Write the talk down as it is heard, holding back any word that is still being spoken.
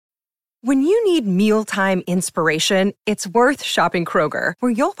When you need mealtime inspiration, it's worth shopping Kroger,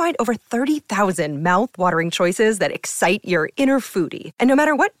 where you'll find over 30,000 mouth-watering choices that excite your inner foodie. And no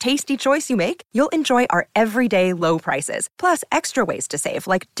matter what tasty choice you make, you'll enjoy our everyday low prices, plus extra ways to save,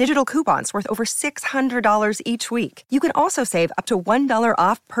 like digital coupons worth over $600 each week. You can also save up to $1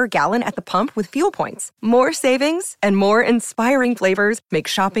 off per gallon at the pump with fuel points. More savings and more inspiring flavors make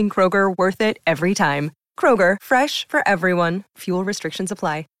shopping Kroger worth it every time. Kroger, fresh for everyone. Fuel restrictions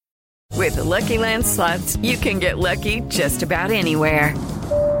apply. With the Lucky Land Slots, you can get lucky just about anywhere.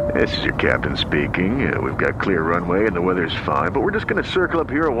 This is your captain speaking. We've got clear runway and the weather's fine, but we're just going to circle up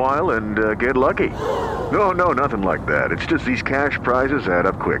here a while and get lucky. No, nothing like that. It's just these cash prizes add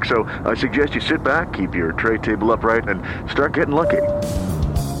up quick. So I suggest you sit back, keep your tray table upright, and start getting lucky.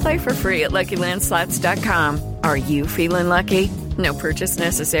 Play for free at LuckyLandSlots.com. Are you feeling lucky? No purchase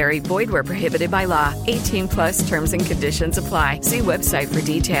necessary. Void where prohibited by law. 18+ terms and conditions apply. See website for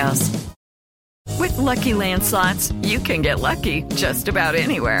details. With Lucky Land Slots, you can get lucky just about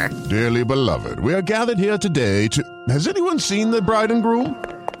anywhere. Dearly beloved, we are gathered here today to... Has anyone seen the bride and groom?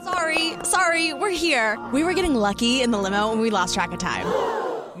 Sorry, we're here. We were getting lucky in the limo and we lost track of time.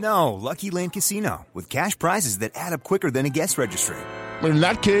 No, Lucky Land Casino, with cash prizes that add up quicker than a guest registry. In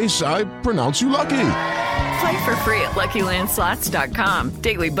that case, I pronounce you lucky. Play for free at LuckyLandSlots.com.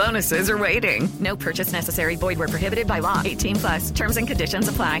 Daily bonuses are waiting. No purchase necessary. Void where prohibited by law. 18+. Terms and conditions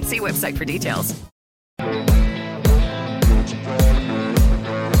apply. See website for details.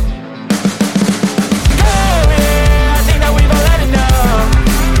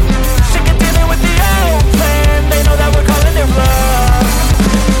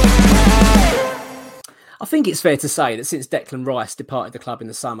 I think it's fair to say that since Declan Rice departed the club in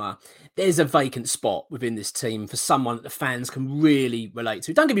the summer, there's a vacant spot within this team for someone that the fans can really relate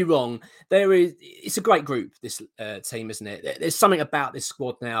to. Don't get me wrong, it's a great group, this team, isn't it? There's something about this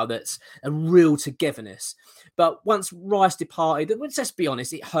squad now that's a real togetherness. But once Rice departed, let's be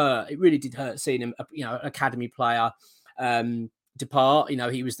honest, it hurt. It really did hurt seeing him, an academy player depart.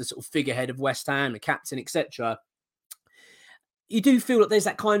 He was the sort of figurehead of West Ham, the captain, etc. You do feel that there's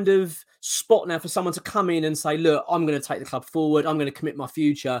that kind of spot now for someone to come in and say, look, I'm going to take the club forward. I'm going to commit my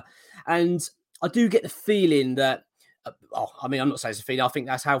future. And I do get the feeling that, I'm not saying it's a feeling. I think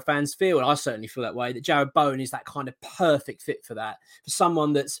that's how fans feel. And I certainly feel that way, that Jarrod Bowen is that kind of perfect fit for that. For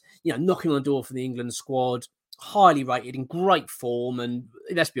someone that's, knocking on the door for the England squad, highly rated, in great form. And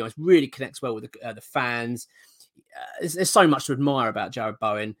let's be honest, really connects well with the fans. There's so much to admire about Jarrod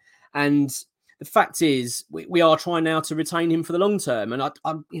Bowen. And the fact is, we are trying now to retain him for the long term, and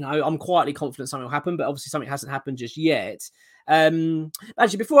I'm quietly confident something will happen, but obviously something hasn't happened just yet.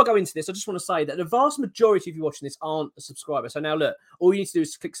 Actually, before I go into this, I just want to say that the vast majority of you watching this aren't a subscriber. So now look, all you need to do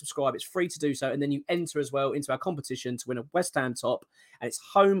is click subscribe. It's free to do so, and then you enter as well into our competition to win a West Ham top, and it's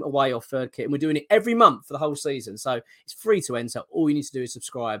home, away, or third kit, and we're doing it every month for the whole season. So it's free to enter. All you need to do is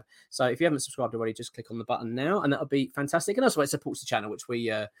subscribe. So if you haven't subscribed already, just click on the button now, and that'll be fantastic. And also, it supports the channel, which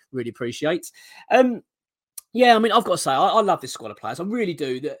we really appreciate. I've got to say, I love this squad of players. I really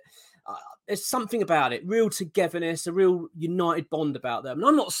do. That there's something about it, real togetherness, a real united bond about them. And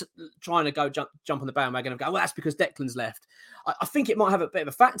I'm not trying to go jump on the bandwagon and go, well, that's because Declan's left. I think it might have a bit of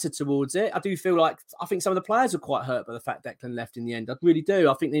a factor towards it. I do feel like, I think some of the players are quite hurt by the fact Declan left in the end. I really do.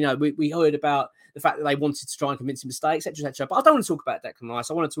 I think, we heard about the fact that they wanted to try and convince him to stay, etc., etc. But I don't want to talk about Declan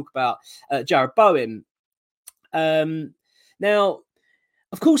Rice. I want to talk about Jarrod Bowen. Now,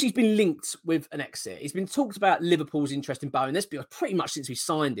 of course, he's been linked with an exit. He's been talked about Liverpool's interest in Bowen. That's been pretty much since we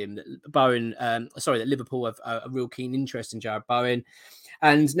signed him that Liverpool have a real keen interest in Jarrod Bowen.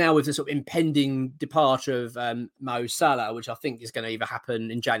 And now with the sort of impending departure of Mo Salah, which I think is going to either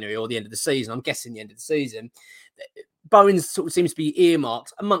happen in January or the end of the season, I'm guessing the end of the season, Bowen sort of seems to be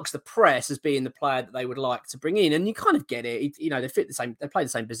earmarked amongst the press as being the player that they would like to bring in. And you kind of get it. They fit the same, they play the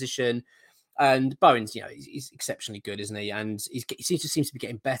same position. And Bowen's, he's exceptionally good, isn't he? And he seems to be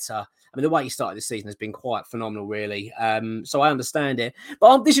getting better. I mean, the way he started this season has been quite phenomenal, really. So I understand it.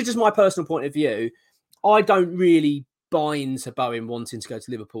 But this is just my personal point of view. I don't really buy into Bowen wanting to go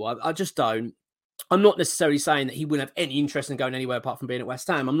to Liverpool. I just don't. I'm not necessarily saying that he wouldn't have any interest in going anywhere apart from being at West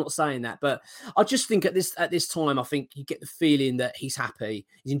Ham. I'm not saying that, but I just think at this time, I think you get the feeling that he's happy,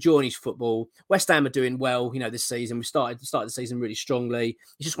 he's enjoying his football. West Ham are doing well, this season. We started the season really strongly.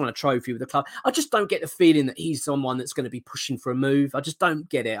 He just won a trophy with the club. I just don't get the feeling that he's someone that's going to be pushing for a move. I just don't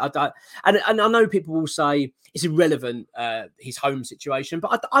get it. And I know people will say it's irrelevant, his home situation,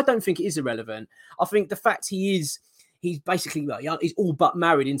 but I don't think it is irrelevant. I think the fact he is he's basically he's all but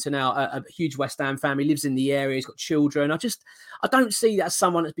married into now a huge West Ham family, lives in the area, he's got children. I don't see that as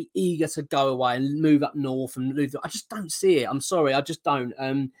someone that'd be eager to go away and move up north and move. I just don't see it. I'm sorry, I just don't.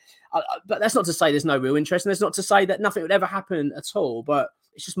 But that's not to say there's no real interest, and that's not to say that nothing would ever happen at all. But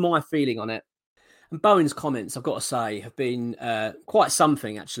it's just my feeling on it. And Bowen's comments, I've got to say, have been quite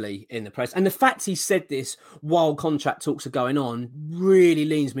something, actually, in the press. And the fact he said this while contract talks are going on really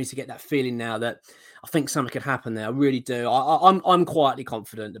leans me to get that feeling now that I think something could happen there. I really do. I'm quietly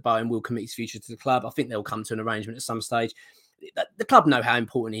confident that Bowen will commit his future to the club. I think they'll come to an arrangement at some stage. The club know how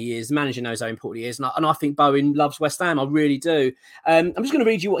important he is. The manager knows how important he is. And I think Bowen loves West Ham. I really do. I'm just going to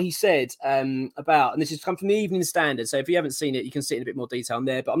read you what he said about, and this has come from the Evening Standard. So if you haven't seen it, you can see it in a bit more detail in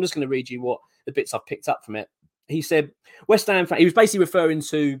there. But I'm just going to read you what the bits I've picked up from it. He said, West Ham, he was basically referring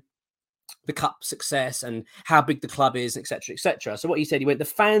to the cup success and how big the club is, etc., etc. So what he said, he went, the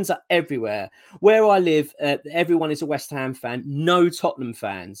fans are everywhere. Where I live, everyone is a West Ham fan, no Tottenham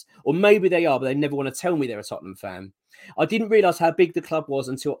fans. Or maybe they are, but they never want to tell me they're a Tottenham fan. I didn't realise how big the club was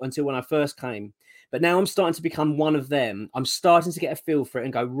until when I first came. But now I'm starting to become one of them. I'm starting to get a feel for it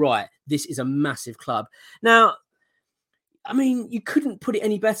and go, right, this is a massive club. Now, I mean, you couldn't put it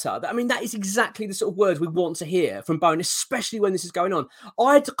any better. I mean, that is exactly the sort of words we want to hear from Bowen, especially when this is going on.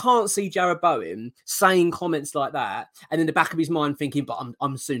 I can't see Jarrod Bowen saying comments like that and in the back of his mind thinking, but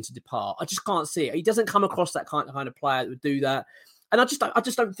I'm soon to depart. I just can't see it. He doesn't come across that kind of player that would do that. And I just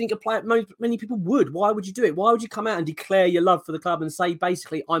don't think many people would. Why would you do it? Why would you come out and declare your love for the club and say,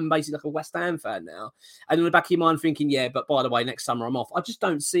 basically, I'm basically like a West Ham fan now? And in the back of your mind thinking, yeah, but by the way, next summer I'm off. I just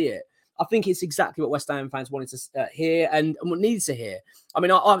don't see it. I think it's exactly what West Ham fans wanted to hear and what needed to hear. I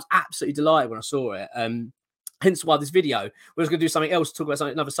mean, I was absolutely delighted when I saw it. Hence why this video, we're going to do something else, talk about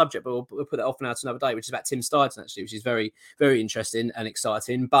another subject, but we'll put that off now to another day, which is about Tim Steidten, actually, which is very, very interesting and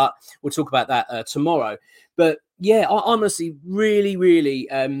exciting. But we'll talk about that tomorrow. But yeah, I'm honestly really, really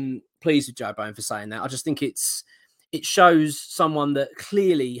pleased with Jarrod Bowen for saying that. I just think it shows someone that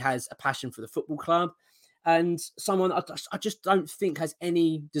clearly has a passion for the football club and someone I just don't think has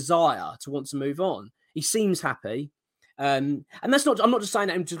any desire to want to move on. He seems happy. And that's not, I'm not just saying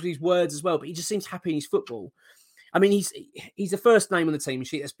that in just his words as well, but he just seems happy in his football. I mean, he's the first name on the team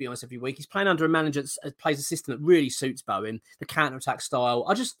sheet, let's be honest, every week. He's playing under a manager that plays a system that really suits Bowen, the counter-attack style.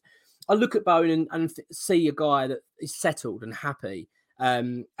 I look at Bowen and see a guy that is settled and happy.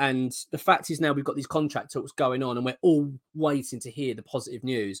 And the fact is now we've got these contract talks going on and we're all waiting to hear the positive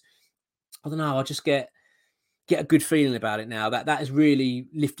news. I don't know, I just get a good feeling about it now. That has really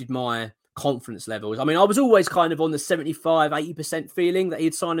lifted my confidence levels. I mean, I was always kind of on the 75-80% feeling that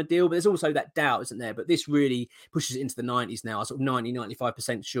he'd sign a deal, but there's also that doubt, isn't there? But this really pushes it into the 90s now. I'm sort of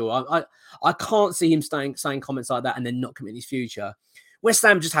 90-95% sure. I can't see him saying comments like that and then not committing his future. West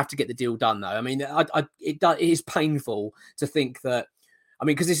Ham just have to get the deal done, though. I mean, it is painful to think that. I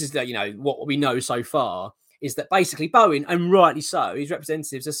mean, because this is what we know so far is that basically Bowen, and rightly so, his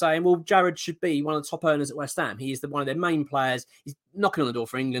representatives are saying, well, Jarrod should be one of the top earners at West Ham. He is one of their main players. He's knocking on the door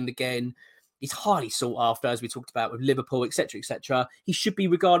for England again. He's highly sought after, as we talked about with Liverpool, etc., etc. He should be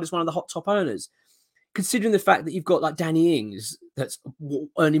regarded as one of the hot top earners. Considering the fact that you've got like Danny Ings that's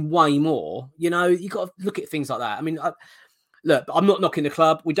earning way more, you've got to look at things like that. I mean, look, I'm not knocking the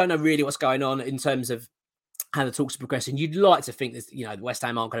club. We don't know really what's going on in terms of how the talks are progressing. You'd like to think that West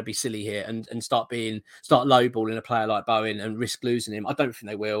Ham aren't going to be silly here and start lowballing a player like Bowen and risk losing him. I don't think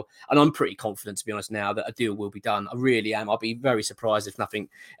they will, and I'm pretty confident, to be honest, now that a deal will be done. I really am. I'll be very surprised if nothing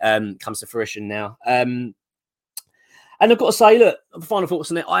comes to fruition now. And I've got to say, look, final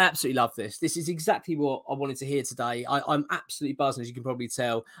thoughts on it. I absolutely love this. This is exactly what I wanted to hear today. I'm absolutely buzzing, as you can probably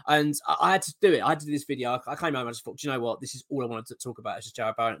tell. And I had to do it. I had to do this video. I came home and I just thought, do you know what? This is all I wanted to talk about. It's just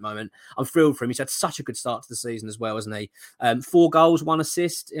Jarrod Bowen at the moment. I'm thrilled for him. He's had such a good start to the season as well, hasn't he? 4 goals, 1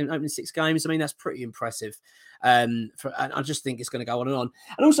 assist in opening 6 games. I mean, that's pretty impressive. And I just think it's going to go on and on.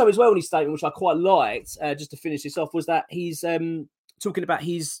 And also as well in his statement, which I quite liked, just to finish this off, was that he's talking about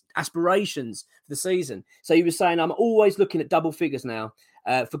his aspirations for the season. So he was saying, I'm always looking at double figures now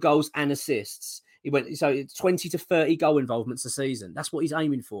for goals and assists. He went, so it's 20 to 30 goal involvements a season. That's what he's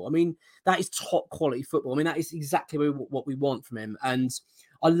aiming for. I mean, that is top quality football. I mean, that is exactly what we want from him. And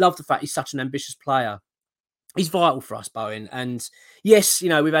I love the fact he's such an ambitious player. He's vital for us, Bowen. And yes,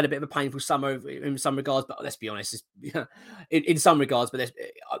 we've had a bit of a painful summer in some regards, but let's be honest, in some regards, but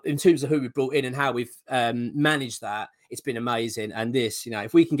in terms of who we've brought in and how we've managed that, it's been amazing. And this,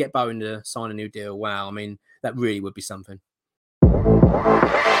 if we can get Bowen to sign a new deal, wow, I mean, that really would be something.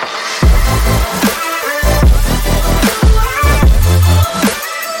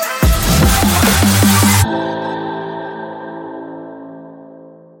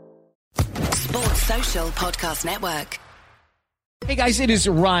 Sports Social Podcast Network. Hey guys, it is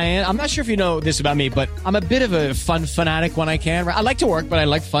Ryan. I'm not sure if you know this about me, but I'm a bit of a fun fanatic when I can. I like to work, but I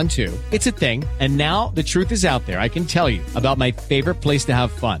like fun too. It's a thing. And now the truth is out there. I can tell you about my favorite place to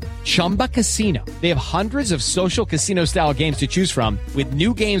have fun. Chumba Casino. They have hundreds of social casino style games to choose from with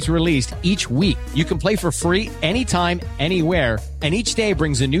new games released each week. You can play for free anytime, anywhere. And each day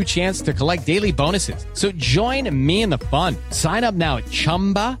brings a new chance to collect daily bonuses. So join me in the fun. Sign up now at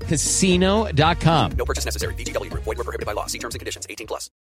ChumbaCasino.com. No purchase necessary. VGW Group. Void where prohibited by law. See terms and conditions. 18+.